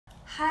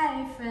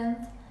Hi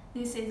friends,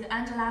 this is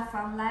Angela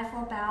from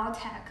Lyphar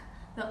Biotech,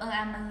 the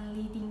NMN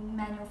leading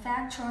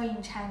manufacturer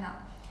in China.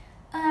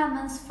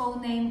 NMN's full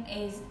name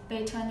is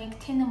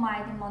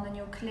beta-nicotinamide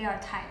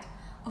mononucleotide,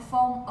 a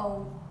form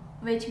of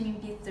vitamin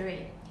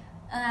B3.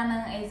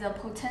 NMN is a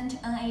potent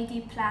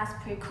NAD+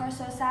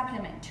 precursor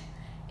supplement.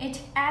 It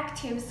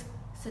activates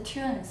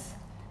sirtuins,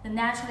 the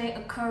naturally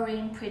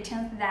occurring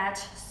proteins that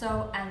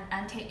serve as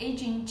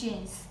anti-aging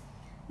genes.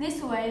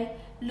 This way,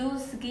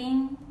 loose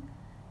skin,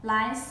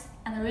 lines,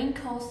 and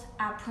wrinkles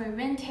are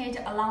prevented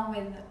along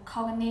with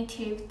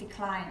cognitive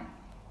decline.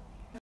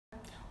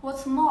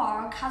 What's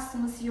more,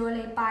 customers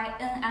usually buy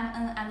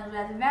NMN and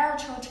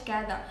resveratrol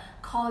together,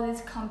 cause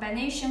this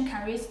combination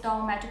can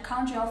restore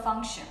mitochondrial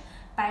function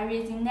by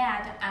raising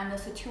NAD and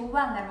sirtuin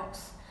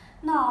levels.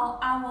 Now,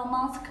 our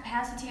month's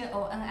capacity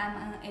of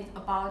NMN is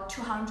about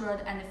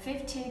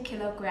 250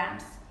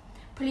 kilograms.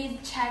 Please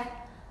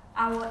check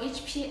our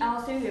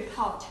HPLC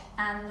report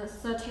and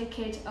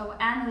certificate of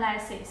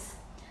analysis.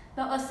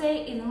 The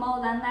assay is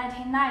more than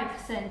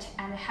 99%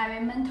 and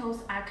heavy metals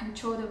are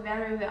controlled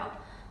very well.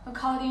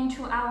 According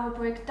to our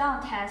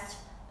breakdown test,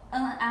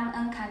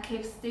 NMN can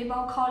keep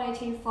stable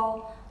quality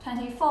for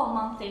 24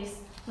 months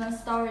when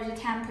storage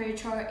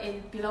temperature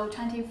is below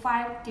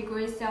 25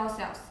 degrees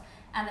Celsius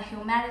and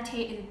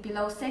humidity is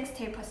below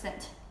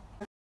 60%.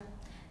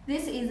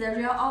 This is the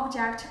real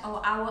object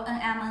of our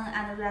NMN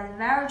and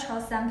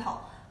resveratrol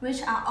sample,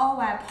 which are all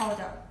white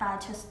powder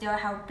but still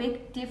have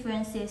big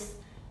differences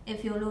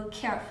if you look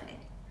carefully.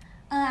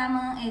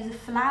 NMN is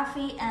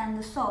fluffy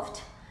and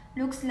soft,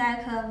 looks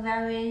like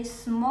very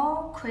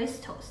small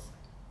crystals,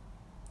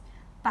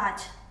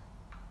 but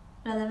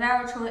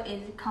resveratrol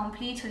is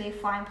completely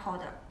fine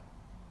powder.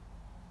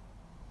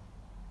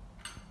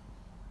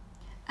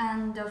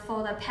 And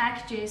for the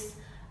packages,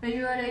 we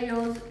usually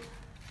use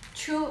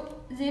 2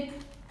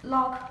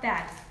 Ziploc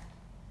bags.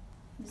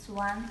 This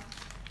one.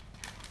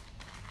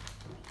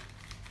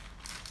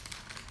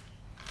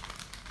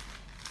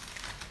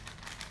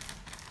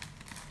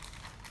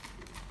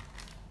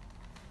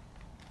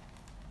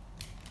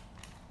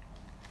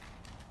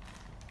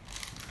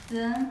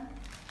 Then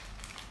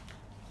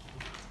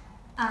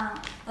an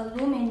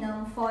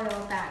aluminum foil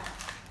bag.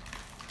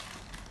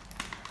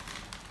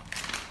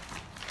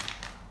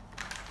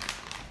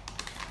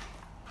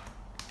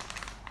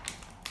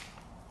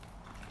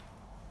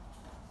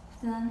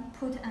 Then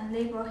put a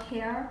label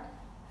here.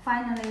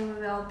 Finally,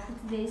 we will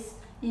put this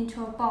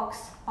into a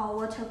box or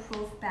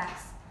waterproof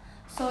bags,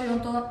 so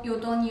you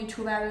don't need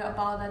to worry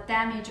about the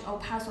damage or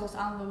parcels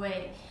on the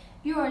way.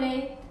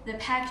 Usually, the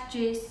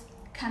packages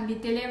can be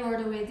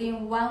delivered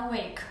within 1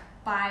 week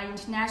by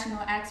International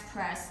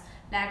Express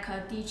like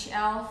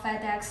DHL,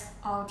 FedEx,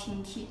 or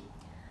TNT.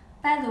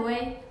 By the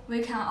way,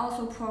 we can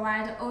also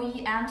provide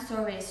OEM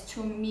service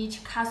to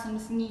meet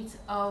customers' needs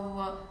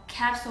of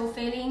capsule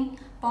filling,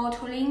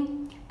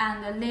 bottling,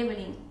 and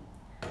labeling.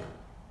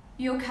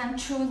 You can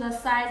choose the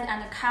size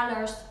and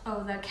colors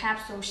of the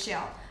capsule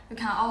shell. You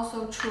can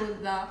also choose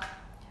the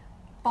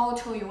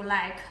bottle you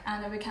like,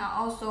 and we can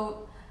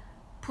also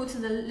put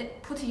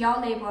your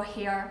label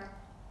here.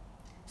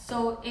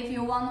 So if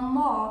you want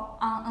more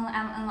on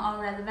NMN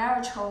or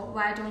resveratrol,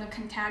 why don't you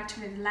contact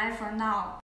with Lyphar now?